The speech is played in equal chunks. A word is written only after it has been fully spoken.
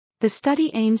The study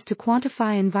aims to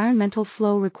quantify environmental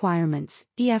flow requirements,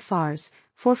 EFRs,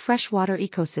 for freshwater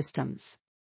ecosystems.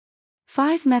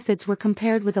 5 methods were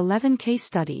compared with 11 case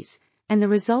studies, and the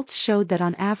results showed that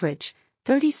on average,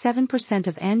 37%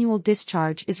 of annual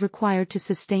discharge is required to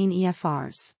sustain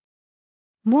EFRs.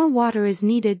 More water is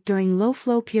needed during low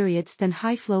flow periods than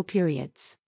high flow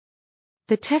periods.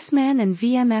 The Tessman and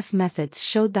VMF methods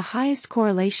showed the highest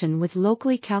correlation with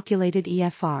locally calculated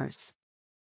EFRs.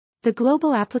 The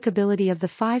global applicability of the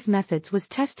 5 methods was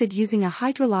tested using a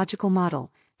hydrological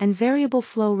model, and variable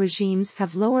flow regimes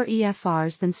have lower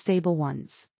EFRs than stable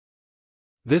ones.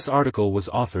 This article was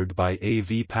authored by A.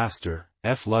 V. Pastor,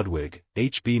 F. Ludwig,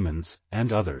 H. Biemans,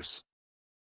 and others.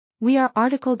 We are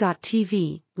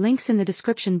RTCLTV, links in the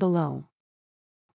description below.